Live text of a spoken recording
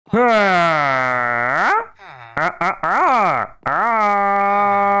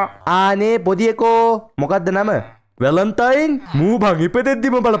ආනේ පොදියකෝ මොකද්ද නම? වැලන්ටයින් මූ බං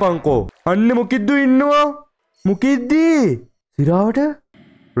ඉපදෙද්දිම බලපංකෝ. අන්න මොකිද්දු ඉන්නවා. මොකිද්දි? සිරාවට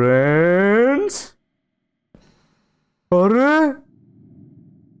ෆ්‍රෙන්ඩ්ස්. අරේ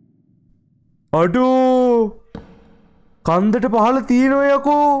අඩෝ කන්දට පහල තියෙනවා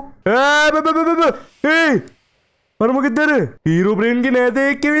යකෝ. ඒ අර මොකෙද්ද අර? හීරෝ බ්‍රේන්ගේ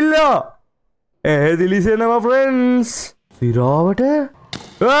නෑදෙක් ඇවිල්ලා. ඇහැදිලිසෙනවා ෆ්‍රෙන්ඩ්ස්. සිරාවට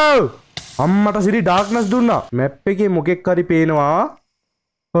අම්මට සිරි ඩාර්ක්නස් දුන්නා. මැප් එකේ මොකෙක් හරි පේනවා.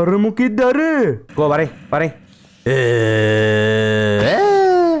 අර මොකෙද්ද අර? කෝ වරේ. අපේ.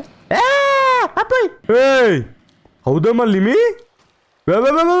 ඒ කවුද මල්ලිමි?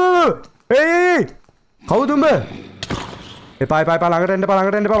 ඒ කවුද උඹ? එපා ළඟට එන්න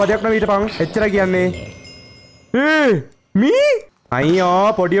එපා වදයක් නෙවෙයි ඊටපන්. එච්චර කියන්නේ. මී අයියෝ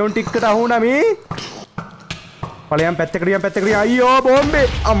පොඩි උන් ටිකට අහුණා මී. පළයන් පැත්තකට අයියෝ බෝම්බේ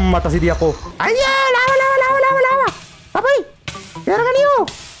අම්මට සිරියකෝ. අයියා ලාව. අපයි යරගනියෝ.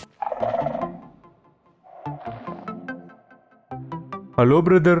 Hello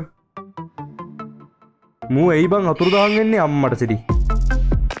brother. මූ ඇයි බං අතුරුදහන් වෙන්නේ අම්මට සිරි.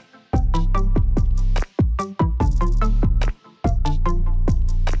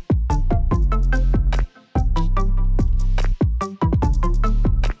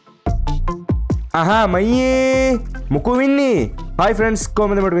 අහා මයියේ මොකෝ වෙන්නේ? හයි ෆ්‍රෙන්ඩ්ස්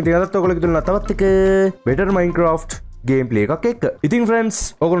කොහමද මට මේ අදත් ඔයගොල්ලෝ දුන්නා තවත් එක බෙටර් මයින්ක්‍රාෆ්ට් ගේම් ප්ලේ එකක් එක්ක. ඉතින් ෆ්‍රෙන්ඩ්ස්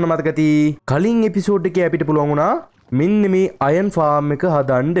ඔයගොල්ලෝ මතක ඇති කලින් එපිසෝඩ් එකේ අපිට පුළුවන් වුණා මෙන්න මේ අයන් ෆාම් එක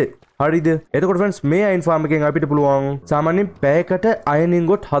හදන්න. හරිද? එතකොට ෆ්‍රෙන්ඩ්ස් මේ අයන් ෆාම් එකෙන් අපිට පුළුවන් සාමාන්‍යයෙන් පැයකට අයන්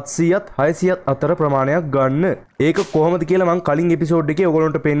ඉන්ගොට් 700ත් 600ත් අතර ප්‍රමාණයක් ගන්න. ඒක කොහොමද කියලා මම කලින් එපිසෝඩ් එකේ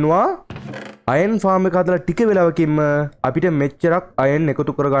ඔයගොල්ලන්ට පෙන්නුවා. අයන් ෆාම් එක හදලා ටික වෙලාවකින්ම අපිට මෙච්චරක් අයන්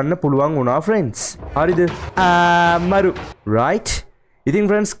එකතු කරගන්න පුළුවන් වුණා ෆ්‍රෙන්ඩ්ස්. හරිද? මරු රයිට්. ඉතින්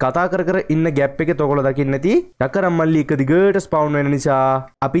ෆ්‍රෙන්ඩ්ස් කතා කර ඉන්න ගැප් එකේ ඔයගොල්ලෝ දකින්න ඇති ඩකරම් මල්ලි එක දිගට ස්පවුන් වෙන නිසා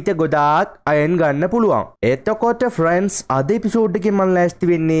අපිට ගොඩාක් අයන් ගන්න පුළුවන්. එතකොට ෆ්‍රෙන්ඩ්ස් අද එපිසෝඩ් එකේ මම ලෑස්ති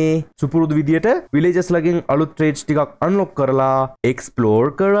වෙන්නේ සුපුරුදු විදියට විලේජස් ලගෙන් අලුත් ට්‍රේඩ්ස් ටිකක් අන්ලොක් කරලා එක්ස්ප්ලෝර්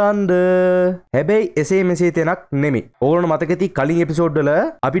කරන්න. හැබැයි එසේ මෙසේ තැනක් නෙමෙයි. ඕගොල්ලෝ මතක ඇති කලින් එපිසෝඩ් වල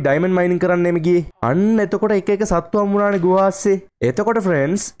අපි ඩයමන්ඩ් මයිනින් කරන්න එමු ගියේ. අන්න එතකොට එක සත්තු හම්බුණානේ ගුහාස්සේ. එතකොට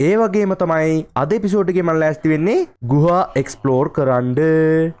ෆ්‍රෙන්ඩ්ස් ඒ වගේම තමයි අද එපිසෝඩ් එකේ මම ලෑස්ති වෙන්නේ ගුහා එක්ස්ප්ලෝර් කරන්න.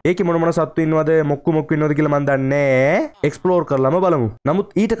 ඒකේ මොන සත්තු ඉන්නවද මොක්කු ඉන්නවද කියලා මන් දන්නේ නැහැ. එක්ස්ප්ලෝර් කරලාම බලමු.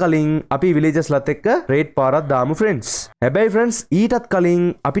 නමුත් ඊට කලින් අපි විලේජස්ලත් එක්ක රේඩ් පාරක් දාමු ෆ්‍රෙන්ඩ්ස්. හැබැයි ෆ්‍රෙන්ඩ්ස් ඊටත් කලින්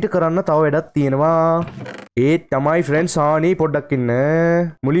අපිට කරන්න තව වැඩක් තියෙනවා. ඒ තමයි ෆ්‍රෙන්ඩ්ස් ආනේ පොඩ්ඩක් ඉන්න.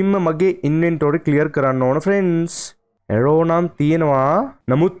 මුලින්ම මගේ ඉන්වෙන්ටොරි ක්ලියර් කරන්න ඕන ෆ්‍රෙන්ඩ්ස්. ඇරෝ නම් තියෙනවා.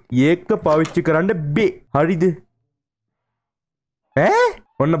 නමුත් ඒක පාවිච්චි කරන්න බෑ. හරිද?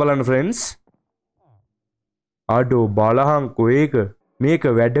 ඔන්න බලන්න ෆ්‍රෙන්ඩ්ස්. අඩෝ බලහන්කෝ ඒක. මේක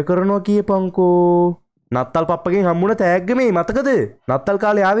වැඩ කරනවා කියපංකෝ. නත්තල් පප්පගෙන් හම්බුණ තෑග්ග මේ මතකද? නත්තල්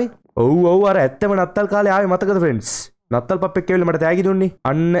කාලේ ආවේ. ඔව් අර ඇත්තම නත්තල් කාලේ ආවේ මතකද ෆ්‍රෙන්ඩ්ස්? නත්තල් පප්පෙක් ඇවිල්ලා මට තෑගි දුන්නේ.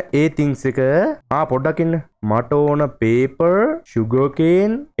 අන්න ඒ තින්ග්ස් එක. පොඩ්ඩක් ඉන්න. මට ඕන පේපර්, sugar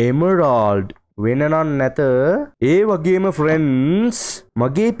cane, emerald වෙනනම් නැත. ඒ වගේම ෆ්‍රෙන්ඩ්ස්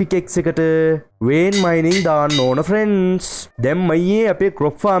මගේ පිකෙක්ස් එකට වේන් මයිනින් දාන්න ඕන ෆ්‍රෙන්ඩ්ස්. දැන් මයියේ අපේ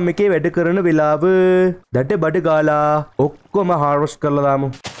ක්‍රොප් ෆාම් එකේ වැඩ කරන වෙලාව දඩ බඩ ගාලා ඔක්කොම හාර්වෙස්ට් කරලා දාමු.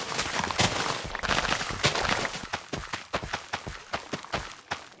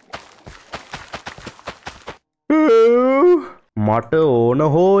 මට ඕන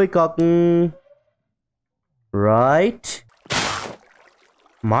හෝ එකක්. රයිට්.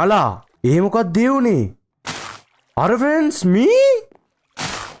 මාලා ඒ මොකක්ද දෙවුනේ? අර ෆ්‍රෙන්ඩ්ස් මී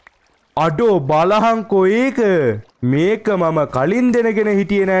අඩෝ බලහන්කෝ ඒක. මේක මම කලින් දෙනගෙන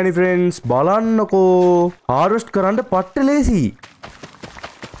හිටියේ නෑනේ ෆ්‍රෙන්ඩ්ස්. බලන්නකෝ. හාර්වෙස්ට් කරන්න පට්ට ලේසි.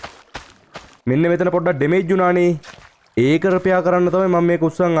 මෙන්න මෙතන පොඩ්ඩක් ඩැමේජ් වුණානේ. ඒක රිපෙයාර් කරන්න තමයි මම මේක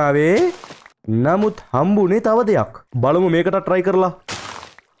උස්සන් ආවේ. නමුත් හම්බුනේ තව දෙයක්. බලමු මේකට try කරලා.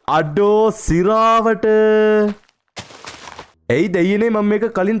 අඩෝ සිරාවට. ඇයි දෙයියනේ මම මේක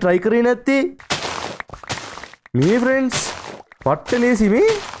කලින් try කරේ නැත්තේ? මේ ෆ්‍රෙන්ඩ්ස් පට්ට ලේසි මේ.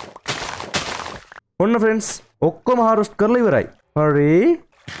 ඔන්න ෆ්‍රෙන්ඩ්ස් ඔක්කොම හාර්වෙස්ට් කරලා ඉවරයි. හරි.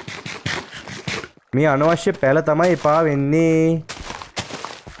 මේ අනවශ්‍ය පැල තමයි එපා වෙන්නේ.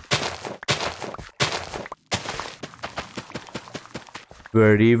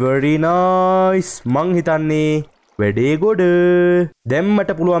 very nice. මං හිතන්නේ වැඩේ ගොඩ. දැන්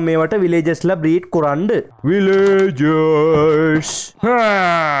මට පුළුවන් මේවට විලේජස්ලා බ්‍රීඩ් කරන්න. විලේජර්ස්.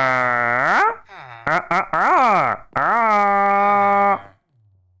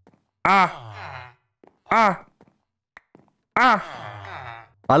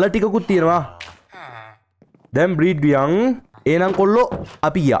 අල ටිකකුත් තියෙනවා. දැන් බ්‍රීඩ් ගියන් එහෙනම් කොල්ලෝ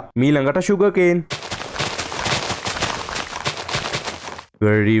අපි ගියා. මීළඟට sugar cane.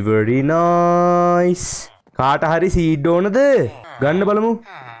 very nice. කාට හරි සීඩ් ඕනද? ගන්න බලමු.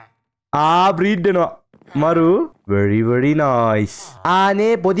 බ්‍රීඩ් වෙනවා. මරු very nice.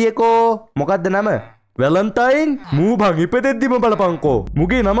 ආනේ පොදියකෝ මොකද්ද නම? වැලන්ටයින්. මූ බං ඉපදෙද්දිම බලපංකෝ.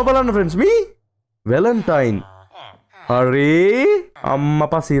 මුගේ නම බලන්න ෆ්‍රෙන්ඩ්ස් මී. වැලන්ටයින්. හරි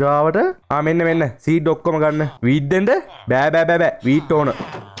අම්මපා සිරාවට. මෙන්න සීඩ් ඔක්කොම ගන්න. වීඩ් දෙන්න. බෑ වීඩ් ඕන.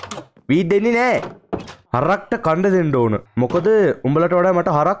 වීඩ් දෙන්නේ නෑ. හරක්ට කණ්ඩ දෙන්න ඕන. මොකද උඹලට වඩා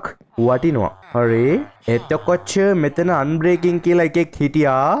මට හරක් වටිනවා. හරි එතකොච්ච මෙතන අන්බ්‍රේකින් කියලා එකෙක්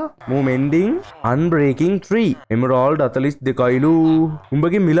හිටියා. මූ මෙන්ඩින් අන්බ්‍රේකින් 3 එමරාල්ඩ් 42යිලු.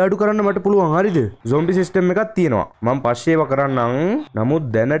 උඹගේ මිල අඩු කරන්න මට පුළුවන් හරිද? zombie system එකක් තියෙනවා. මම පස්සේ ඒව කරන්නම්. නමුත්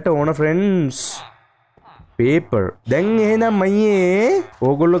දැනට ඕන ෆ්‍රෙන්ඩ්ස් paper. දැන් එහෙනම් මයියේ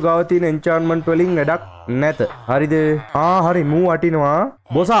ඕගොල්ලෝ ගාව තියෙන enchantment වලින් වැඩක් නැත. හරිද? හරි මූ වටිනවා.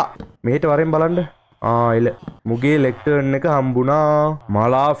 බොසා මෙහෙට වරෙන් බලන්න. එල මුගේ ලෙක්ටර්න් එක හම්බුණා.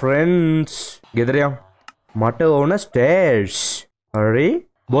 මලා ෆ්‍රෙන්ඩ්ස් ගෙදර යමු. මට ඕන ස්ටේර්ස්. හරි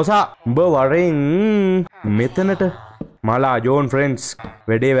බොසා උඹ වරෙන් මෙතනට. මලා ජෝන් ෆ්‍රෙන්ඩ්ස්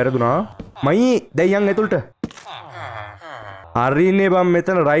වැඩේ වැරදුනා. මයි දැන් යන් ඇතුළට. හරිනේ බං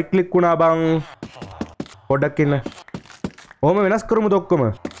මෙතන රයිට් ක්ලික් වුණා බං. පොඩ්ඩක් ඉන්න. ඔහොම වෙනස් කරමුද ඔක්කොම?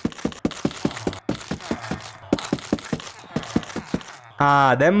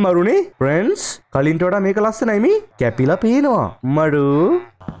 දැන් මරුනේ ෆ්‍රෙන්ඩ්ස් කලින්ට වඩා මේක ලස්සනයි මී. කැපිලා පේනවා මරු.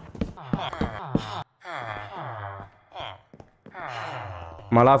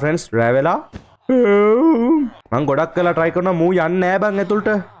 මලා ෆ්‍රෙන්ඩ්ස් රෑ වෙලා මං ගොඩක් වෙලා try කරනවා මූ යන්නේ නෑ බං ඇතුළට.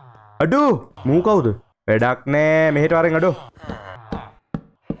 අඩෝ මූ කවුද? වැඩක් නෑ මෙහෙට වරෙන් අඩෝ.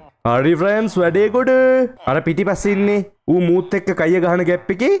 හරි ෆ්‍රෙන්ඩ්ස් වැඩේ ගොඩ. අර පිටිපස්සේ ඉන්නේ ඌ මූත් එක්ක කය ගහන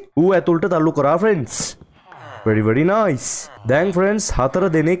ගැප් එකේ ඌ ඇතුළට තල්ලු කරා ෆ්‍රෙන්ඩ්ස්. very nice. දැන් ෆ්‍රෙන්ඩ්ස් 4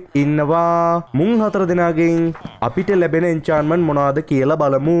 දෙනෙක් ඉන්නවා. මුන් 4 දෙනාගෙන් අපිට ලැබෙන enchantment මොනවාද කියලා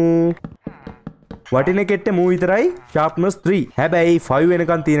බලමු. වටින කෙට්ටේ මූ විතරයි sharpness 3. හැබැයි 5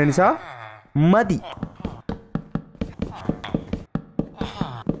 වෙනකන් තියෙන නිසා මදි.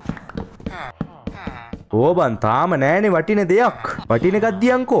 ඕබන් තාම නෑනේ වටින දෙයක්. වටින එකක්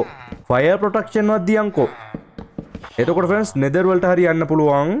දියන්කෝ. fire protection වත් දියන්කෝ. එතකොට ෆ්‍රෙන්ඩ්ස් nether වලට හරි යන්න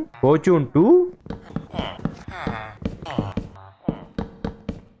පුළුවන්. fortune 2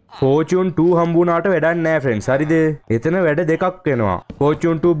 Fortune 2 හම්බුනාට වැඩක් නෑ ෆ්‍රෙන්ඩ්ස්. හරිද? එතන වැඩ දෙකක් වෙනවා.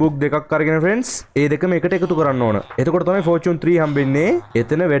 Fortune 2 book දෙකක් අරගෙන ෆ්‍රෙන්ඩ්ස් ඒ දෙකම එකට එකතු කරන්න ඕන. එතකොට තමයි Fortune 3 හම්බෙන්නේ.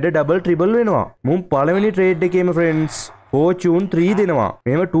 එතන වැඩ ඩබල් ට්‍රිබල් වෙනවා. මුන් පළවෙනි ට්‍රේඩ් එකේම ෆ්‍රෙන්ඩ්ස් Fortune 3 දෙනවා.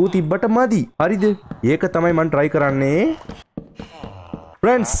 මෙහෙම 2 තිබ්බට මදි. හරිද? ඒක තමයි මම try කරන්නේ.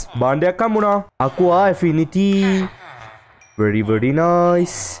 ෆ්‍රෙන්ඩ්ස් බාණ්ඩයක් හම්බුණා. Aqua Affinity. very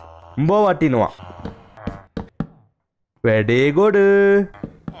nice. උඹ වටිනවා. වැඩේ ගොඩ.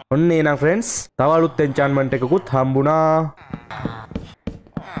 ඔන්න එනම් ෆ්‍රෙන්ඩ්ස් තව අලුත් enchantment එකකුත් හම්බුණා.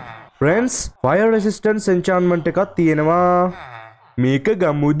 ෆ්‍රෙන්ඩ්ස් fire resistance enchantment එකක් තියෙනවා. මේක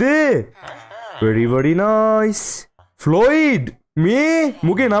ගමුද? very nice. ෆ්ලොයිඩ් මේ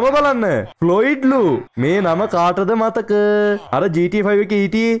මුගේ නම බලන්න. ෆ්ලොයිඩ්ලු මේ නම කාටද මතක? අර GTA 5 එකේ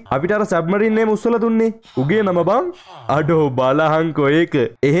හිටියේ අපිට අර සබ්මරින් නේම උස්සලා දුන්නේ. උගේ නම බං. අඩෝ බලහන්කෝ ඒක.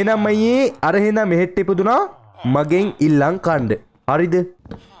 එහෙනම් අයියේ අර එහෙනම් මෙහෙට ඉපදුනා මගෙන් ඉල්ලන් කණ්ඩ. හරිද?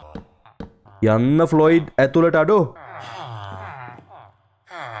 යන්න ෆ්ලොයිඩ් ඇතුළට අඩෝ.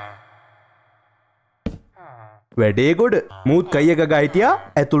 වැඩේ ගොඩ. මූත් කයි එක ගා හිටියා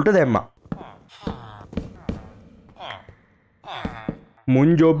ඇතුළට දැම්මා. මුන්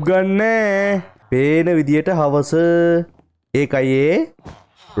ජොබ් ගන්නෑ. පේන විදියට හවස. ඒකයේ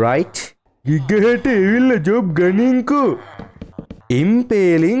රයිට් ගිගහට එවිල්ල ජොබ් ගනින්කෝ.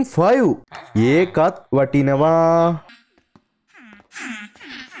 ඉම්පේලිං 5 ඒකත් වටිනවා.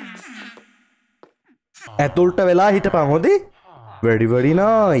 ඇතුළට වෙලා හිටපන් හොඳේ. very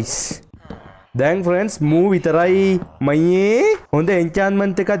nice. දැන් ෆ්‍රෙන්ඩ්ස් මූ විතරයි මයියේ හොඳ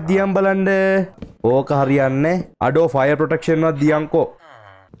enchantment එකක් දියම් බලන්න. ඕක හරියන්නේ. අඩෝ fire protection වත් දියන්කෝ.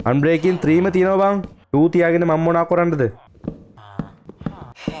 unbreaking 3 ම තියෙනවා බං. 2 තියාගෙන මම මොනා කරන්නද?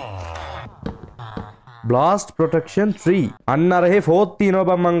 blast protection 3 අන්න අර හේ 4 තියෙනවා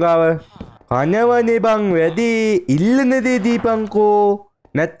බං මං ගාව. කනවනේ බං වැඩි ඉල්ලන දේ දීපන්කෝ.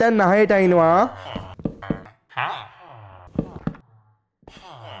 නැත්තම් නහයට අයින්නවා.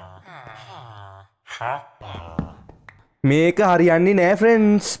 මේක හරියන්නේ නෑ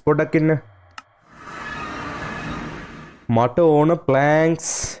ෆ්‍රෙන්ඩ්ස්. පොඩ්ඩක් ඉන්න. මට ඕන ප්ලෑන්ක්ස්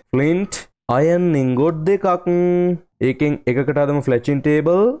ෆ්ලින්ට් අයන් ඉන්ගොට් දෙකක්. ඒකෙන් එකකට හදමු ෆ්ලැචින්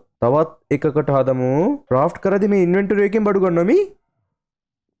ටේබල්. තවත් එකකට හදමු ක්‍රාෆ්ට් කරද්දි මේ ඉන්වෙන්ටරි එකෙන් බඩු ගන්නවා මී.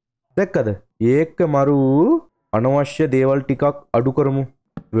 දැක්කද? ඒක මරු අනවශ්‍ය දේවල් ටිකක් අඩු කරමු.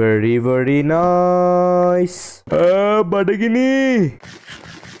 very very nice. බඩගිනි.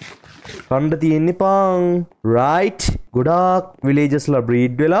 කණ්ඩ තියෙන්නේ පං. right. ගොඩාක් villages ලා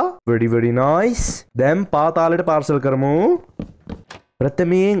breed වෙලා very very nice. දැන් පාතාලයට පාර්සල් කරමු.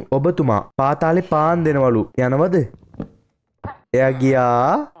 ප්‍රථමයෙන් ඔබතුමා පාතාලේ පාන් දෙනවලු. යනවද? එයා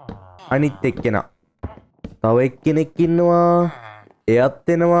ගියා අනිත් එක්කෙනා. තව එක්කෙනෙක් ඉන්නවා.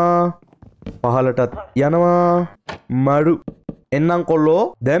 එයත් එනවා. පහලටත් යනවා. මරු. එන්නම් කොල්ලෝ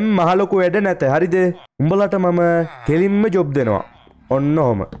දැන් මහ ලොකු වැඩ නැත. හරිද? උඹලට මම කෙලින්ම ජොබ් දෙනවා. ඔන්න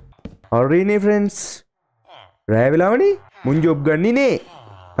ඔහම. හරිනේ ෆ්‍රෙන්ඩ්ස්. රෑ වෙලාවනේ මුන් ජොබ් ගන්නේ නේ.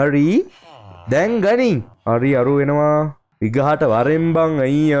 හරි. දැන් ගනින්. හරි අරු වෙනවා. විගහට වරෙන් බං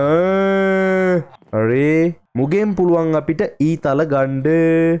අයියා. හරි. මුගෙන් පුළුවන් අපිට ඊතල ගන්න.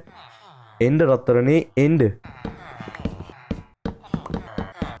 එන්න රත්තරනේ එන්න.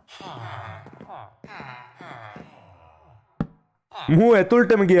 මූ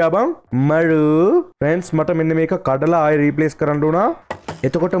ඇතුළටම ගියා බං. මරු ෆ්‍රෙන්ඩ්ස් මට මෙන්න මේක කඩලා ආයෙ රීප්ලේස් කරන්න උනා.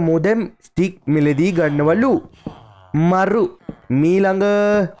 එතකොට මූ දැන් ස්ටික් මෙලදී ගන්නවලු. මරු මීළඟ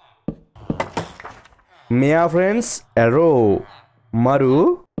මෙයා ෆ්‍රෙන්ඩ්ස් ඇරෝ. මරු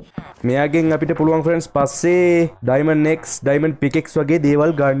මෙයාගෙන් අපිට පුළුවන් ෆ්‍රෙන්ඩ්ස් පස්සේ ඩයිමන්ඩ් X ඩයිමන්ඩ් PX වගේ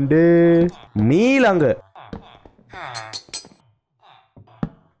දේවල් ගන්න. මීළඟ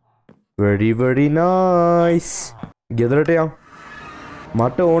very very nice. ගෙදරට යන්.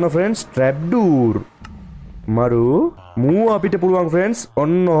 මට ඕන ෆ්‍රෙන්ඩ්ස් ට්‍රැප් ඩෝර්. මරු මූ අපිට පුළුවන් ෆ්‍රෙන්ඩ්ස්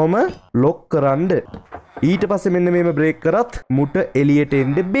ඔන්න ඔහම ලොක් කරන්න. ඊට පස්සේ මෙන්න මේම බ්‍රේක් කරත් මුට එළියට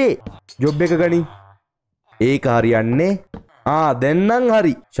එන්න බෑ. ජොබ් එක ගනි. ඒක හරියන්නේ. දැන් නම්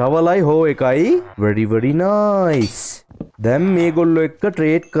හරි. ෂවලයි හෝ එකයි very very nice. දැන් මේගොල්ලෝ එක්ක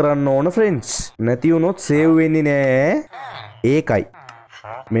ට්‍රේඩ් කරන්න ඕන ෆ්‍රෙන්ඩ්ස්. නැති වුණොත් සේව් වෙන්නේ නෑ. ඒකයි.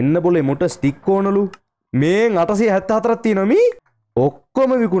 මෙන්න බොලේ මුට ස්ටික් ඕනලු. මේ 874ක් තියෙනවා මී.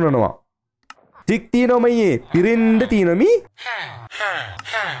 ඔක්කොම විකුණනවා. ටික් තියෙනවා මයියේ. පිරෙන්න තියෙනවා මී.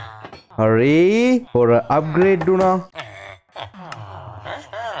 හරි. හොර අප්ග්‍රේඩ් වුණා.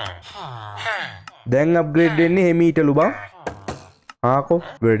 දැන් අප්ග්‍රේඩ් වෙන්නේ හිමීටලු බං. ආකෝ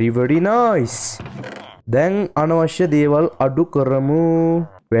very very nice. දැන් අනවශ්‍ය දේවල් අඩු කරමු.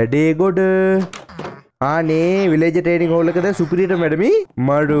 වැඩේ ගොඩ. ආනේ විලේජ් ට්‍රේනින් හෝල් එක දැන් සුපිරියට වැඩමි.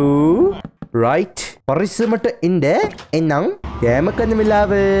 මඩු right. පරිස්සමට ඉන්න. එන්නම් කෑම කන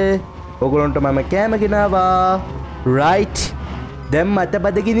වෙලාව. ඔයගොල්ලන්ට මම කෑම ගෙනාවා. right. දැන් මට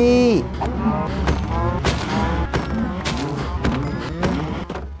බඩගිනි.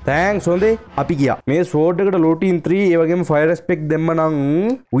 තෑන්ක්ස් හොඳේ. අපි ගියා. මේ ස්වෝඩ් එකට ලූටින් 3 ඒ වගේම ෆයර් ස්පෙක් දෙන්න නම්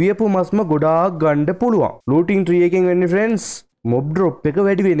උයපු මස්ම ගොඩාක් ගන්න පුළුවන්. ලූටින් 3 එකෙන් වෙන්නේ ෆ්‍රෙන්ඩ්ස් මොබ් ඩ්‍රොප් එක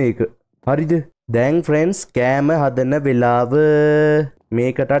වැඩි වෙන එක. හරිද? දැන් ෆ්‍රෙන්ඩ්ස් කෑම හදන වෙලාව.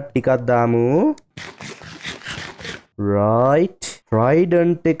 මේකටත් ටිකක් දාමු. right.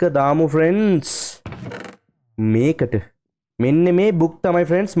 trident එක දාමු ෆ්‍රෙන්ඩ්ස්. මේකට මෙන්න මේ බුක් තමයි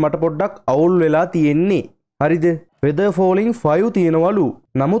ෆ්‍රෙන්ඩ්ස් මට පොඩ්ඩක් අවුල් වෙලා තියෙන්නේ. හරිද? feather falling 5 තියෙනවලු.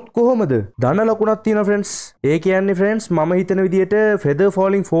 නමුත් කොහොමද? ධන ලකුණක් තියෙනවා ෆ්‍රෙන්ඩ්ස්. ඒ කියන්නේ ෆ්‍රෙන්ඩ්ස් මම හිතන විදියට feather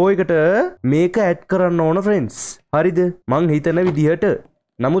falling 4 එකට මේක ඇඩ් කරන්න ඕන ෆ්‍රෙන්ඩ්ස්. හරිද? මං හිතන විදියට.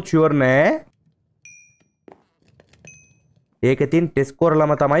 නමුත් ෂුවර් නෑ. ඒක ඉතින් ටෙස්ට්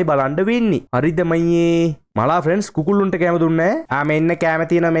කරලම තමයි බලන්න වෙන්නේ. හරිද මයියේ? මලා ෆ්‍රෙන්ඩ්ස් කුකුල්ලුන්ට කැම දුන්නේ. මෙන්න කැම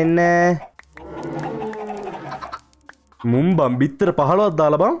තියෙන මෙන්න. මුම්බම් බිත්තර 15ක්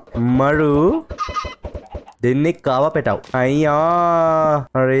දාලා බං. මඩු දෙන්නෙක් කාව පැටව්. අයියා.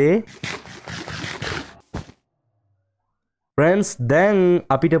 හරි. ෆ්‍රෙන්ඩ්ස් දැන්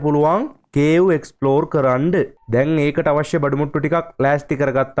අපිට පුළුවන් කේව් එක්ස්ප්ලෝර් කරන්න. දැන් ඒකට අවශ්‍ය බඩමුට්ටු ටිකක් ලෑස්ති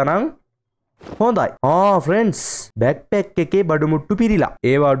කරගත්තා නම් හොඳයි. ෆ්‍රෙන්ඩ්ස් බෑක්පැක් එකේ බඩමුට්ටු පිරීලා.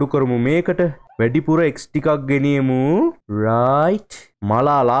 ඒවා අඩු කරමු මේකට. වැඩිපුර එක්ස් ටිකක් ගෙනියමු. right.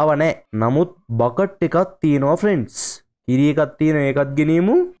 මලා ලාව නැහැ. නමුත් බකට් එකක් තියෙනවා ෆ්‍රෙන්ඩ්ස්. කිරි එකක් තියෙනවා ඒකත්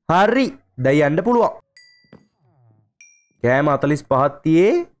ගෙනියමු. හරි. දැන් යන්න පුළුවන්. කෑම 45ක්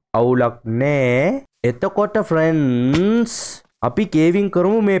තියේ අවුලක් නෑ. එතකොට ෆ්‍රෙන්ඩ්ස් අපි කේවින්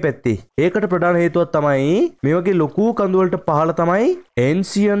කරමු මේ පැත්තේ. ඒකට ප්‍රධාන හේතුවක් තමයි මේ වගේ ලොකු කඳු වලට පහළ තමයි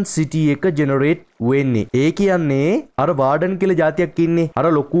ancient city එක generate වෙන්නේ. ඒ කියන්නේ අර වාඩන් කියලා જાතියක් ඉන්නේ. අර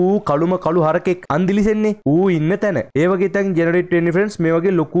ලොකු කළු හරකෙක් අන්දිලිසෙන්නේ. ඌ ඉන්න තැන. ඒ වගේ තැන් generate වෙන්නේ friends මේ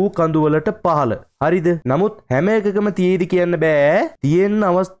වගේ ලොකු කඳු වලට පහළ. හරිද? නමුත් හැම එකකම තියෙදි කියන්න බෑ. තියෙන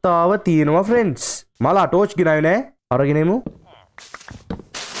අවස්ථාව තියෙනවා friends. මලා ටෝච් ගෙනාවේ නෑ. අරගෙනෙමු.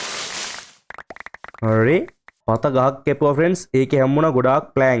 හරි. පත ගහක් කැපුවා ෆ්‍රෙන්ඩ්ස්. ඒකේ හැම්මුණා ගොඩාක්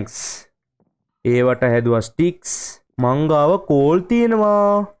ප්ලැන්ක්ස්. ඒවට හැදුවා ස්ටික්ස්. මංගාව කෝල්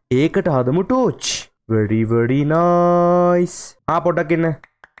තියෙනවා. ඒකට හදමු ටෝච්. very very nice. පොඩ්ඩක් ඉන්න.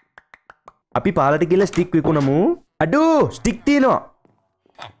 අපි පාලට කියලා ස්ටික් විකුණමු. අඩෝ ස්ටික් තියෙනවා.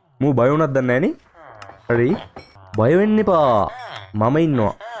 මූ බය වුණාද දන්නේ නැහනේ. හරි. බය වෙන්න එපා. මම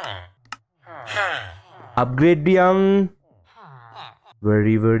ඉන්නවා. අප්ග්‍රේඩ් වියන්.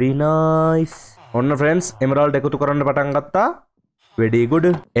 very nice. ඔන්න friends emerald එකතු කරන්න පටන් ගත්තා. very good.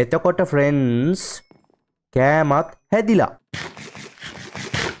 එතකොට friends කෑමත් හැදිලා.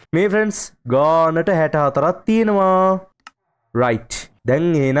 මේ friends ගානට 64ක් තියෙනවා. right. දැන්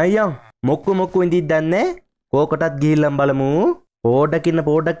එනයන් මොක්කු ඉඳිද්ද දන්නේ. කෝකටත් ගිහිල්ලා බලමු.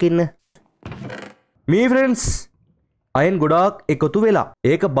 පොඩකින්න. මේ friends අයන් ගොඩාක් එකතු වෙලා.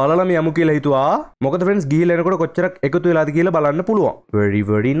 ඒක බලලම යමු කියලා හිතුවා. මොකද friends ගිහිල්ලා එනකොට කොච්චරක් එකතු වෙලාද කියලා බලන්න පුළුවන්.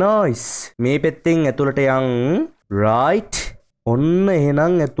 very nice. මේ පැත්තෙන් ඇතුළට යන්. right. ඔන්න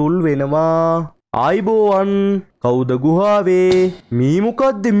එහෙනම් ඇතුල් වෙනවා. ආයිබෝවන්. කවුද ගුහාවේ? මී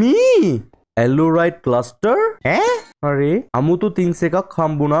මොකද්ද මී? Alurite cluster? ඈ? හරි. අමුතු things එකක්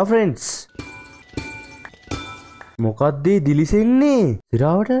හම්බුණා friends. මොකද්ද දිලිසෙන්නේ?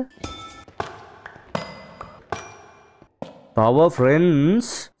 සිරාවට? තව friends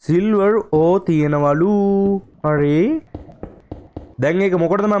silver ඕ තියෙනවලු. හරි. දැන් ඒක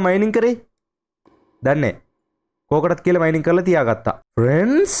මොකටද මම මයිනින් කරේ? දන්නේ. කෝකටත් කියලා මයිනින් කරලා තියාගත්තා.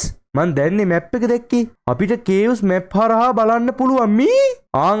 friends මන් දැන්නේ මැප් එක දැක්කේ. අපිට caves map හරහා බලන්න පුළුවන් මී.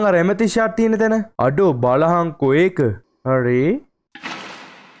 ආන් අර එමෙති ෂාට් තියෙන තැන. අඩෝ බලහන්කෝ ඒක. හරි.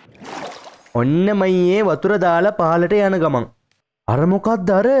 ඔන්න මයියේ වතුර දාලා පහලට යන ගමන්. අර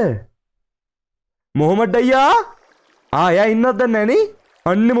මොකක්ද අර? මොහමඩ් අයියා? එයා ඉන්නවද දන්නේ නැනේ.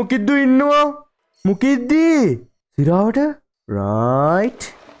 අන්න මොකිද්දු ඉන්නවා. මොකිද්දි? සිරාවට? right.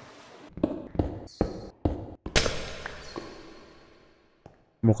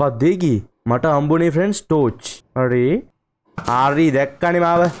 මොකක්ද ඒකි? මට හම්බුනේ friends torch. හරි. හරි දැක්කනේ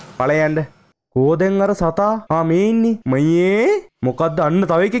මාව. ඵලයන්ඩ. කොහෙන්ද අර සතා? මේ ඉන්නේ. මයියේ මොකද්ද අන්න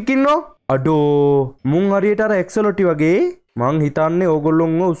තව එකෙක් ඉන්නවා. අඩෝ මුන් හරියට අර එක්සලොටි වගේ. මං හිතන්නේ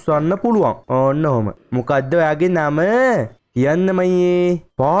ඕගොල්ලොන්ව උස්සන්න පුළුවන්. ඔන්න ඔහම. මොකද්ද ඔයාගේ නම? කියන්න මයියේ.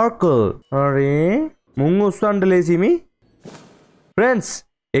 Sparkle. හරි. මුන් උස්සන්න ලේසිමි. friends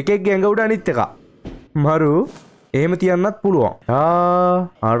එකෙක්ගේ ඇඟ උඩ අනිත් එක. මරු. එහෙම තියන්නත් පුළුවන්.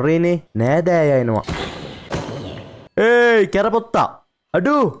 හරිනේ. නෑදෑය එනවා. ඒයි කැරපොත්තා.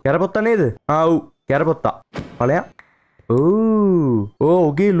 අඩෝ කැරපොත්තා නේද? ඔව් කැරපොත්තා. ඵලයක්.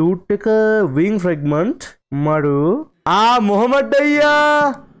 ඔගේ ලූට් එක wing fragment. මරු. මොහමඩ්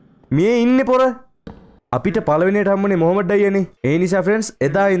අයියා මේ ඉන්නේ පොර. අපිට පළවෙනියට හම්බුනේ මොහමඩ් අයියානේ. ඒ නිසා friends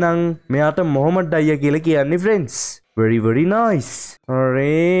එදා ඉඳන් මෙයාට මොහමඩ් අයියා කියලා කියන්නේ friends. very nice.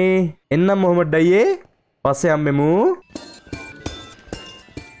 හරි. එන්නම් මොහමඩ් අයියේ. පස්සේ හම්බෙමු.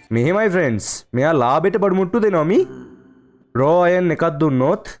 මෙහෙමයි friends. මෙයා ලාභෙට බඩු මුට්ටු දෙනවා මි. raw iron එකක්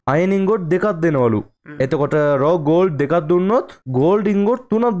දුන්නොත් iron ingot දෙකක් දෙනවලු. එතකොට raw gold දෙකක් දුන්නොත් gold ingot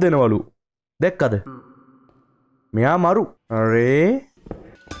තුනක් දෙනවලු. දැක්කද? මෙයා මරු. හරි.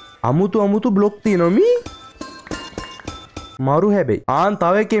 අමුතු බ්ලොක් තියෙනවා මි. මරු හැබැයි.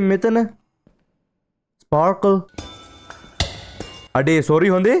 තව එකෙන් මෙතන. Sparkle. අඩේ sorry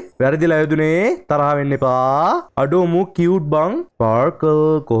හොඳේ. වැරදිලා යදුනේ. තරහ වෙන්න එපා. අඩෝ මු cute බං. Sparkle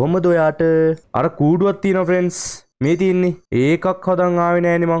කොහමද ඔයාට? අර කූඩුවක් තියෙනවා friends. මේ තියෙන්නේ. ඒකක් හදන් ආවේ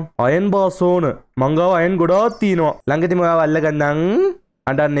නෑනේ මං. අයන් බාස් ඕන. මං ගාව අයන් ගොඩාක් තියෙනවා. ළඟදිම ඔයාව අල්ලගන්නම්.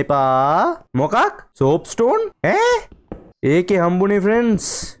 අඬන්න එපා. මොකක්? soapstone? ඒකේ හම්බුනේ friends.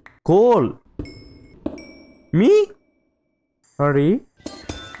 coal. me? හරි.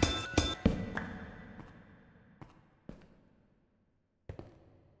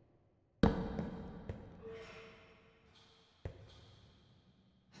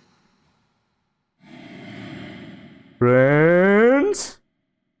 friends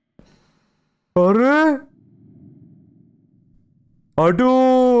අරේ අඩෝ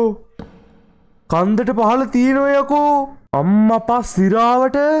කන්දට පහළ තියෙනවා යකෝ. අම්මපා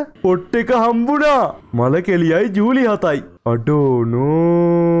සිරාවට පොට් එක හම්බුණා. මල කෙලියයි ජූලි 7යි. අඩෝ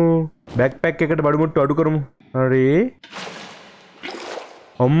නෝ. බෑක්පැක් එකට බඩු මුට්ටු අඩු කරමු. හරි.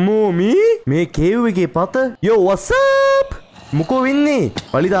 අම්මෝ මේ කේව් එකේ පත. යෝ what's up? මොකෝ වෙන්නේ?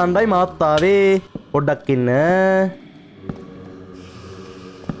 වලි දාන්නයි මාත් ආවේ. පොඩ්ඩක් ඉන්න.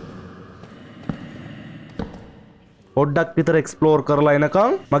 පොඩ්ඩක් විතර එක්ස්ප්ලෝර් කරලා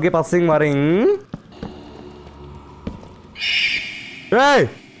එනකම් මගේ පස්සෙන් වරින්. ඒයි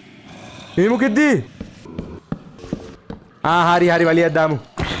මේ මොකෙද්ද? හරි වලියක් දාමු.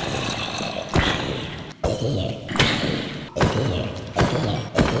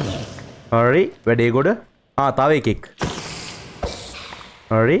 හරි වැඩේ ගොඩ. තව එකෙක්.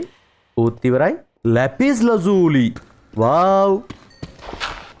 හරි උත් ඉවරයි. ලැපිස් ලසූලි. වව්.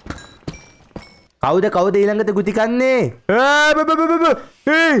 කවුද ඊළඟට ගුටි කන්නේ?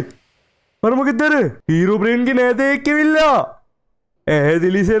 අර මොකෙද අර හීරෝ බ්‍රේන් ගේ නෑදෙක් කිවිල්ලා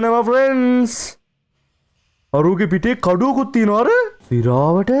ඇහැදිලිසෙනවා ෆ්‍රෙන්ඩ්ස් අරුගේ පිටේ කඩුවකුත් තියෙනවා අර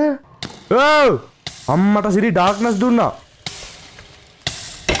සිරාවට අම්මට සිරි ඩාර්ක්නස් දුන්නා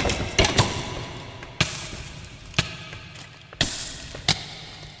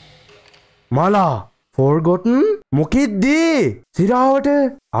මලා forgotten මොකෙද්දී සිරාවට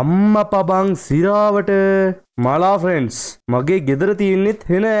අම්මපා බං සිරාවට මලා ෆ්‍රෙන්ඩ්ස් මගේ ගෙදර තියෙන්නෙත්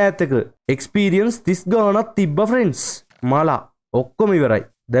හෙන ඈතක එක්ස්පීරියන්ස් 30 ගානක් තිබ්බා ෆ්‍රෙන්ඩ්ස් මලා ඔක්කොම ඉවරයි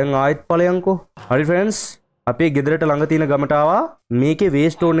දැන් ආයෙත් ඵලයන්කෝ හරි ෆ්‍රෙන්ඩ්ස් අපේ ගෙදරට ළඟ තියෙන ගමට ආවා මේකේ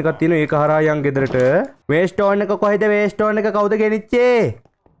වේස්ට් ස්ටෝන් එකක් තියෙනවා ඒක හරහා යන් ගෙදරට වේස්ට් ස්ටෝන් එක කොහෙද වේස්ට් ස්ටෝන් එක කවුද ගෙනිච්චේ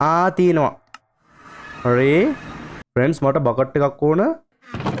තියෙනවා හරි ෆ්‍රෙන්ඩ්ස් මට බකට් එකක් ඕන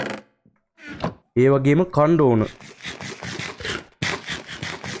ඒ වගේම කණ්ඩ ඕන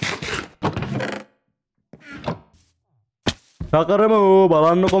සකරම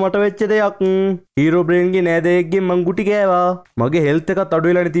බලන්නකො මට වෙච්ච දෙයක් හීරෝ බ්‍රේන්ගේ නෑදෑයෙක්ගෙන් මං ගුටි කෑවා මගේ හෙල්ත් එකත් අඩු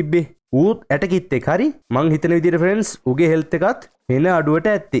වෙලානේ තිබ්බේ ඌත් ඇටකිත් එක් හරි මං හිතන විදිහට ෆ්‍රෙන්ඩ්ස් උගේ හෙල්ත් එකත් වෙන අඩුවට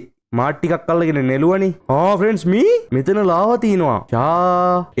ඇත්තේ මාත් ටිකක් අල්ලගෙන නෙළුවනේ ෆ්‍රෙන්ඩ්ස් මී මෙතන ලාවා තිනවා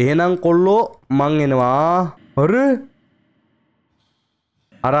එහෙනම් කොල්ලෝ මං එනවා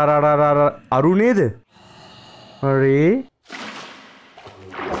අරු නේද හරි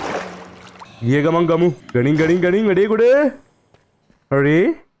ගිය ගමන් ගමු ගණින් වැඩේ ගොඩ හරි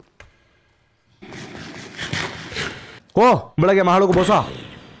කෝ උඹලගේ මහලොකු බොසා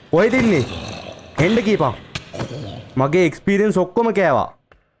කොහෙද ඉන්නේ එන්න කීපන් මගේ එක්ස්පීරියන්ස් ඔක්කොම කෑවා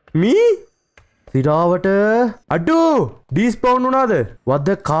මී සිරාවට අඩු ඩිස්පවුන් වුණාද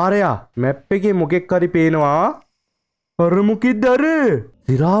වද්ද කාරයා මැප් එකේ මොකෙක් හරි පේනවා අර මොකෙද්ද අර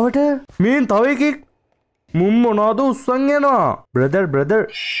සිරාවට මේන් තව එකෙක් මුම් මොනවද උස්සන් යනවා බ්‍රදර්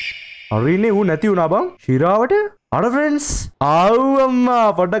හරිනේ ඌ නැති වුණා බං ශිරාවට අර ෆ්‍රෙන්ඩ්ස් අම්මා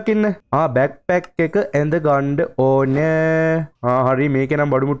පොඩක් ඉන්න බෑක්පැක් එක ඇඳ ගන්න ඕනේ හරි මේකේ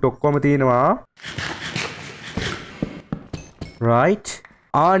නම් බඩු මුට්ටු ඔක්කොම තියෙනවා රයිට්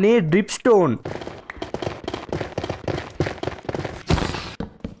නේ drip stone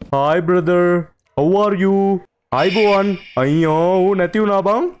hi brother how are you අයිබෝවන් අයියෝ ඌ නැති වුණා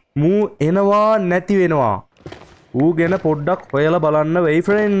බං මූ එනවා නැති වෙනවා ඌ ගැන පොඩ්ඩක් හොයලා බලන්න වෙයි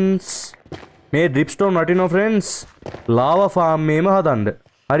ෆ්‍රෙන්ඩ්ස් මේ ඩ්‍රිප් ස්ටෝන් වටිනවා ෆ්‍රෙන්ඩ්ස් ලාවා ෆාම් මේම හදන්න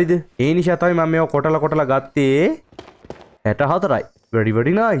හරිද ඒ නිසා තමයි මම මේව කොටලා ගත්තේ 64යි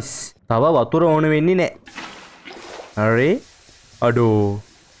very nice තව වතුර ඕන වෙන්නේ නැහැ හරි අඩෝ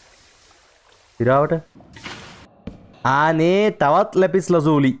ඉරාවට නේ තවත් ලැපිස්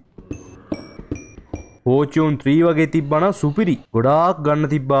ලසූලි Fortune 3 වගේ තිබ්බනම් සුපිරි ගොඩාක් ගන්න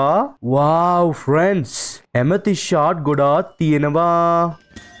තිබ්බා wow friends amethyst shard ගොඩාක් තියෙනවා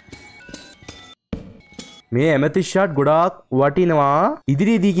මේ amethyst shard ගොඩාක් වටිනවා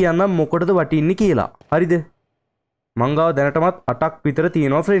ඉදිරියේදී කියන්නම් මොකටද වටින්නේ කියලා හරිද මං ගාව දැනටමත් 8ක් විතර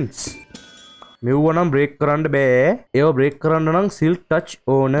තියෙනවා friends මෙව්ව නම් බ්‍රේක් කරන්න බෑ ඒව බ්‍රේක් කරන්න නම් silk touch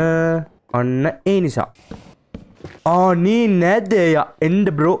ඕන අන්න ඒ නිසා නේ නැද්ද යා එන්න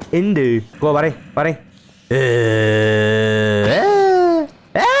බ්‍රෝ එන්න කෝ වරේ අපයි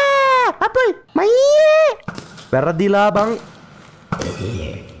මයි වැරදිලා බං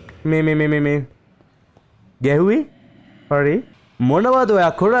මේ ගැහුවේ හරි මොනවද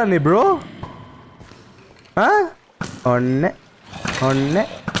ඔයා කරන්නේ බ්‍රෝ ඔන්න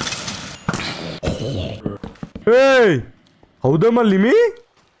කවුද මල්ලි මේ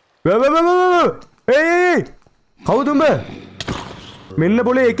කවුද උඹ මෙන්න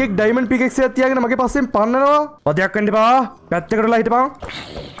පොලේ එකෙක් ඩයිමන්ඩ් පිකෙක්ස් එකක් තියාගෙන මගේ පස්සෙන් පන්නනවා වදයක් වෙන්න එපා පැත්තකටලා හිටපන්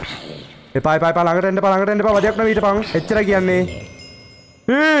එපා ළඟට එන්න එපා වදයක් නෙවෙයි හිටපන් එච්චර කියන්නේ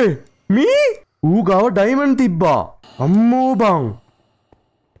මී ඌ ගාව ඩයිමන්ඩ් තිබ්බා අම්මෝ බං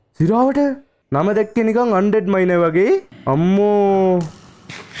සිරාවට නම දැක්කේ නිකන් 100 මයිනර් වගේ අම්මෝ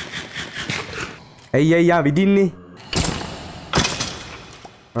අයියා විදින්නේ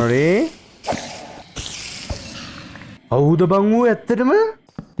අරේ අවුද බං ඌ ඇත්තටම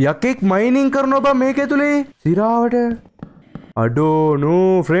යකෙක් මයිනින් කරනවා බං මේක ඇතුලේ සිරාවට අඩෝ නෝ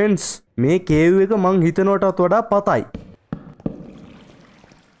ෆ්‍රෙන්ඩ්ස් මේ කේව් එක මං හිතනවටත් වඩා පතයි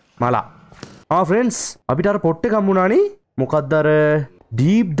මලා ෆ්‍රෙන්ඩ්ස් අපිට අර පොට් එක හම්බුණානේ මොකක්ද අර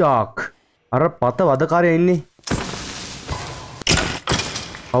ඩීප් ඩාර්ක් අර පත වදකාරයා ඉන්නේ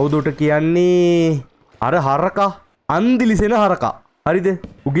කවුදට කියන්නේ අර හරකා අන්දිලිසෙන හරකා හරිද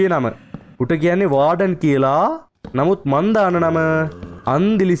උගේ නම උට කියන්නේ වාඩන් කියලා නමුත් මන් දාන නම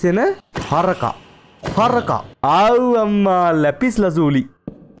අන්දිලිසෙන හරකා අම්මා ලැපිස් ලසූලි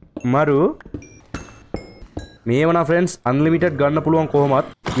මරු මේ වුණා ෆ්‍රෙන්ඩ්ස් අන්ලිමිටඩ් ගන්න පුළුවන් කොහොමත්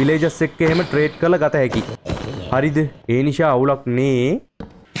විලේජස් එක්ක එහෙම ට්‍රේඩ් කරලා ගත හැකි හරිද ඒ නිසා අවුලක් නේ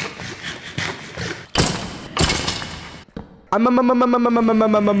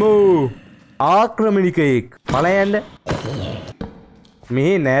ආක්‍රමණිකයෙක් පලයන්න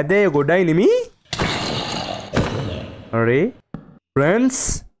මේ නෑදේ ගොඩයි නෙමි අරේ ෆ්‍රෙන්ඩ්ස්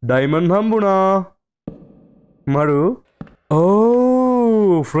ඩයිමන්ඩ් හම්බුණා මරු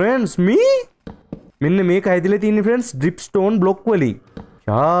ඕ ෆ්‍රෙන්ඩ්ස් මී මෙන්න මේක ඇදිලා තියෙන්නේ ෆ්‍රෙන්ඩ්ස් ඩ්‍රිප් ස්ටෝන් බ්ලොක් වලින්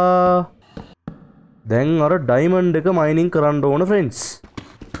දැන් අර ඩයිමන්ඩ් එක මයිනින් කරන්න ඕන ෆ්‍රෙන්ඩ්ස්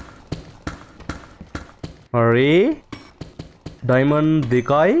හරි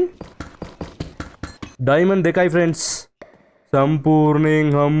ඩයිමන්ඩ් දෙකයි ෆ්‍රෙන්ඩ්ස් සම්පූර්ණයෙන්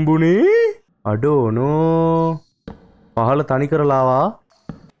හම්බුනේ අඩෝනෝ පහල තනි කරලාවා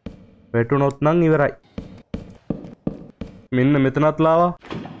වැටුනොත් නම් ඉවරයි මෙන්න මෙතනත් ලාවා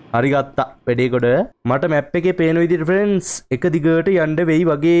හරි ගත්තා වැඩේ කොට මට මැප් එකේ පේන විදිහට ෆ්‍රෙන්ඩ්ස් එක දිගට යන්න වෙයි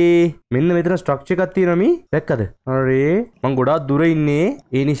වගේ මෙන්න මෙතන ස්ට්‍රක්චර් එකක් තියෙනවා මී දැක්කද හරි මං ගොඩාක් දුර ඉන්නේ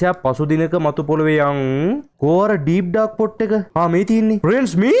ඒ නිසා පසු දිනක මතු පොළවේ යන් කෝර ඩීප් ඩාර්ක් පොට් එක මේ තියෙන්නේ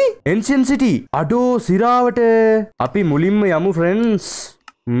ෆ්‍රෙන්ඩ්ස් මී එන්ෂන් සිටි අඩෝ සිරාවට අපි මුලින්ම යමු ෆ්‍රෙන්ඩ්ස්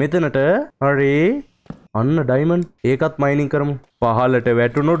මෙතනට හරි අන්න ඩයිමන්ඩ් ඒකත් මයිනින් කරමු පහලට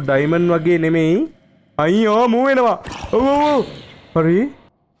වැටුනොත් ඩයිමන්ඩ් වගේ නෙමෙයි අයියෝ මූ වෙනවා ඔව් හරි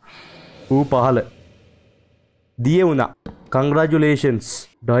ඌ පහල දිය වුණා කංග්‍රැචුලේෂන්ස්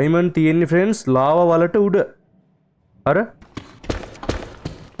ඩයිමන්ඩ් තියෙන්නේ ෆ්‍රෙන්ඩ්ස් ලාවා වලට උඩ අර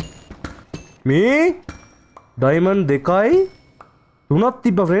මේ ඩයිමන්ඩ් දෙකයි තුනක්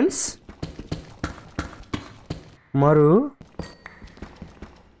තිබ්බා ෆ්‍රෙන්ඩ්ස් මරු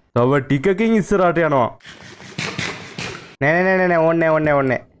තව ටිකකින් ඉස්සරහට යනවා නෑ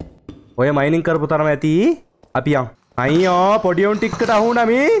ඕන්නේ ඔය මයිනින් කරපු තරම ඇති අපි යන් අයියෝ පොඩි උන් ටිකට අහුණා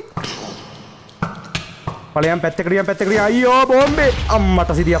මේ පලයන් පැත්තකට අයියෝ බෝම්බේ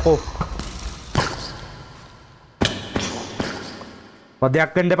අම්මට සිදියකෝ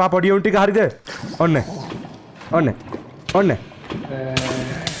පදයක් වෙන්න එපා පොඩි උන් ටික හරිද ඔන්න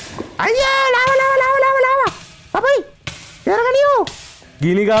අයියා ලාව අපයි එරගනියෝ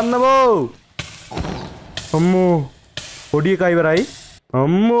ගිනි ගන්න බෝ අම්මෝ පොඩි එකයි ඉවරයි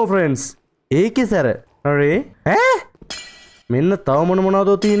අම්මෝ ෆ්‍රෙන්ඩ්ස් ඒකේ සැර හරි මෙන්න තව මොනවද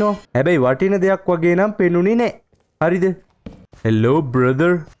තියෙනවා හැබැයි වටින දෙයක් වගේ නම් පෙන්නුනේ නෑ හරිද හෙලෝ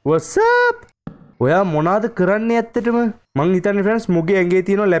බ්‍රදර් what's up ඔයා මොනවද කරන්නේ ඇත්තටම මං හිතන්නේ ෆ්‍රෙන්ඩ්ස් මුගේ ඇඟේ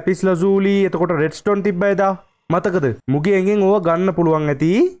තියෙන ලැපිස් ලසූලි එතකොට රෙඩ්ස්ටෝන් තිබ්බා එදා මතකද මුගේ ඇඟෙන් ඕවා ගන්න පුළුවන්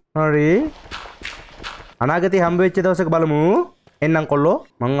ඇති හරි අනාගතේ හම්බ වෙච්ච දවසක බලමු එන්නම් කොල්ලෝ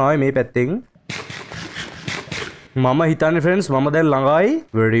මං ආවේ මේ පැත්තෙන් මම හිතන්නේ ෆ්‍රෙන්ඩ්ස් මම දැන් ළඟයි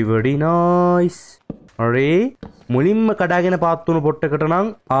very nice හරි මුලින්ම කඩාගෙන පාත් වුණු පොට් එකට නම්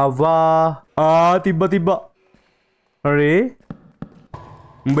ආවා තිබ්බා හරි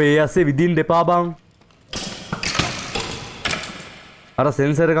උඹ ඒ ඇස්සේ විදින්න දෙපා බං අර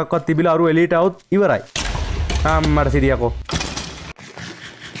සෙන්සර් එකක්වත් තිබිලා අරු එළියට આવුත් ඉවරයි අම්මට සිරියකෝ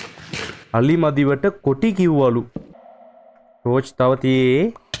අලි මදිවට කොටි කිව්වලු ටෝච් තව තියේ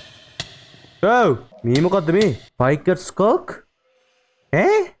ඔව් මේ මොකද්ද මේ ෆයිකර් ස්කෝක්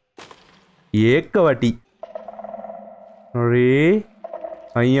ඒක වටි හරි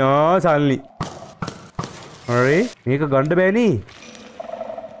අයියා සල්ලි හරි මේක ගන්න බෑනේ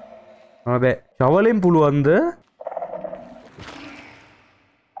බෑ ෂවලෙන් පුළුවන්ද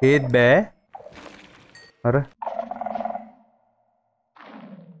ඒත් බෑ අර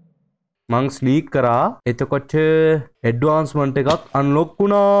මං ස්ලීක් කරා එතකොට ඇඩ්වාන්ස්මන්ට් එකක් අන්ලොක්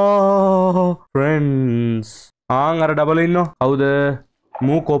වුණා ෆ්‍රෙන්ඩ්ස් අර ඩබල් ඉන්නෝ කවුද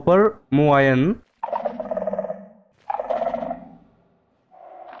මූ කොපර් මූ අයන්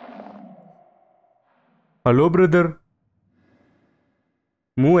හලෝ බ්‍රදර්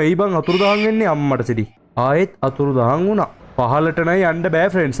මූ ඇයි බං අතුරුදහන් වෙන්නේ අම්මට සිටි ආයෙත් අතුරුදහන් වුණා පහලට නයි යන්න බෑ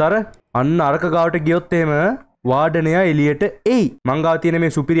ෆ්‍රෙන්ඩ්ස් අර අන්න අරක ගාවට ගියොත් එහෙම වාඩනයා එළියට එයි මං ගාව තියෙන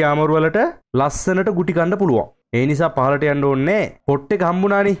මේ සුපිරි ආමර් වලට ලස්සනට ගුටි කන්න පුළුවන් ඒ නිසා පහලට යන්න ඕනේ පොට් එක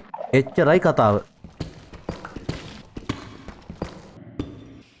හම්බුණානේ එච්චරයි කතාව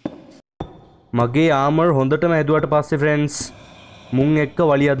මගේ ආමර් හොඳටම හැදුවට පස්සේ ෆ්‍රෙන්ඩ්ස් මුන් එක්ක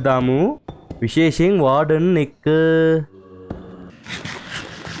වලියක් දාමු විශේෂයෙන් වාඩන් එක්ක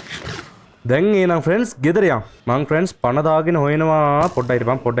දැන් එනම් ෆ්‍රෙන්ඩ්ස් ගෙදර යන් මං ෆ්‍රෙන්ඩ්ස් පණ දාගෙන හොයනවා පොඩ්ඩයි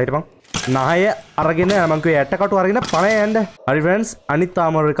හිටපන් නහය අරගෙන මං කිව්වේ ඇටකටු අරගෙන පණ යන්න හරි ෆ්‍රෙන්ඩ්ස් අනිත්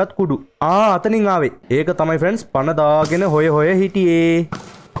ආමර් එකත් කුඩු අතනින් ආවේ ඒක තමයි ෆ්‍රෙන්ඩ්ස් පණ දාගෙන හොය හිටියේ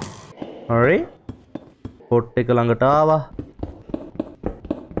හරි පොට් එක ළඟට ආවා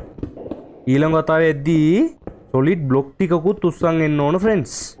ඊළඟ වතාවේ එද්දී සොලිඩ් බ්ලොක් ටිකකුත් උස්සන් එන්න ඕන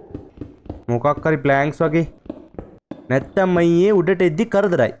ෆ්‍රෙන්ඩ්ස් මොකක් හරි ප්ලෑන්ක්ස් වගේ නැත්තම් අයියේ උඩට එද්දි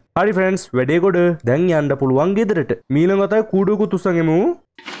කරදරයි හරි ෆ්‍රෙන්ඩ්ස් වැඩේ කොට දැන් යන්න පුළුවන් ගෙදරට ඊළඟ වතාවේ කූඩුවකුත් උස්සන් එමු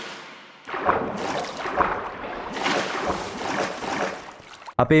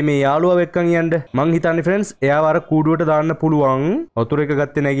අපේ මේ යාළුවා එක්කන් යන්න. මං හිතන්නේ ෆ්‍රෙන්ඩ්ස් එයාව අර කූඩුවට දාන්න පුළුවන්. වතුර එක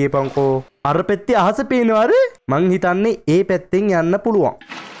ගත්තේ නැගී පංකෝ. අර පැත්තේ අහස පේනවා අර. මං හිතන්නේ ඒ පැත්තෙන් යන්න පුළුවන්.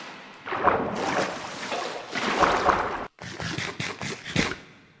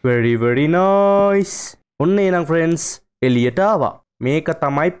 very nice. ඔන්න එනං ෆ්‍රෙන්ඩ්ස් එළියට ආවා. මේක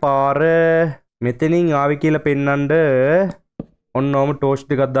තමයි පාර. මෙතනින් ආවි කියලා පෙන්නන්න ඔන්න ඔම ටෝච්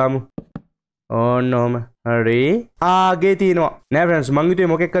දෙකක් දාමු. ඔන්න ඔම හරි. ආගේ තියෙනවා. නෑ ෆ්‍රෙන්ඩ්ස් මං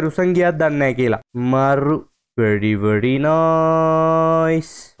හිතුවේ මොකෙක් හරි උස්සන් ගියක් දන්නේ නැහැ කියලා. මරු very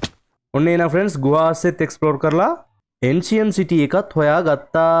nice. ඔන්න එනං ෆ්‍රෙන්ඩ්ස් ගුහාසෙත් එක්ස්ප්ලෝර් කරලා ancient city එකත්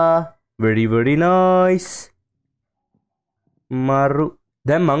හොයාගත්තා. very nice. මරු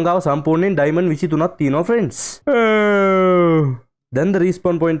දැන් මං ගාව සම්පූර්ණයෙන් ඩයිමන්ඩ් 23ක් තියෙනවා ෆ්‍රෙන්ඩ්ස්. දැන් ද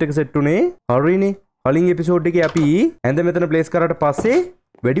රීස්පෝන් පොයින්ට් එක සෙට් උනේ. හරිනේ. කලින් එපිසෝඩ් එකේ අපි ඇඳ මෙතන ප්ලේස් කරාට පස්සේ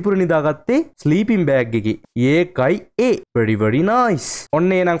වැඩිපුර නිදාගත්තේ ස්ලීපින් බෑග් එකේ. ඒකයි ඒ. very nice.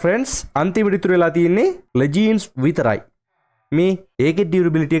 ඔන්න එනං ෆ්‍රෙන්ඩ්ස් අන්තිමට ඉතුරු වෙලා තියෙන්නේ ලෙජන්ඩ්ස් විතරයි. මේ ඒකේ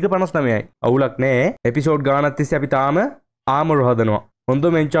ඩියුරබිලිටි එක 59යි. අවුලක් නෑ. එපිසෝඩ් ගානක් තිස්සේ අපි තාම ආමර් හදනවා.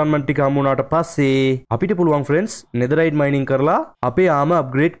 හොඳම එන්චාන්ට්මන්ට් ටික හමු වුණාට පස්සේ අපිට පුළුවන් ෆ්‍රෙන්ඩ්ස් නෙදරයිට් මයිනින් කරලා අපේ ආම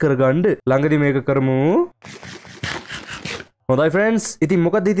අප්ග්‍රේඩ් කරගන්න. ළඟදී මේක කරමු. හොඳයි ෆ්‍රෙන්ඩ්ස් ඉතින්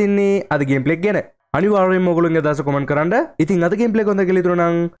මොකක්ද හිතන්නේ අද ගේම් ප්ලේ ගැන? අනිවාර්යෙන්ම ඔයගොල්ලෝගේ අදහස කමෙන්ට් කරන්න. ඉතින් අද ගේම් ප්ලේ කොන්ද කියලා ඉතුරු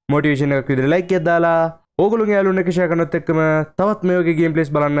නම් මොටිවේෂන් එකක් විදිහට ලයික් එකක් දාලා ඔයගොල්ලෝගේ යාළුවොත් එක්ක ෂෙයා කරනත් එක්කම තවත් මේ වගේ ගේම්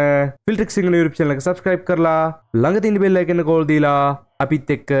ප්ලේස් බලන්න ෆිල්ට්‍රික්ස් සිංහල YouTube channel එක subscribe කරලා ළඟ තියෙන bell icon එක කෝල් දීලා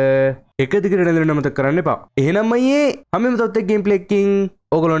අපිත් එක්ක එක දිගට නැදෙන්න මතක කරන්න එපා. එහෙනම් අයියේ හැමෝම තවත් ගේම් ප්ලේ එකකින්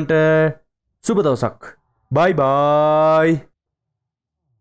ඔයගොල්ලන්ට සුබ දවසක්. bye bye.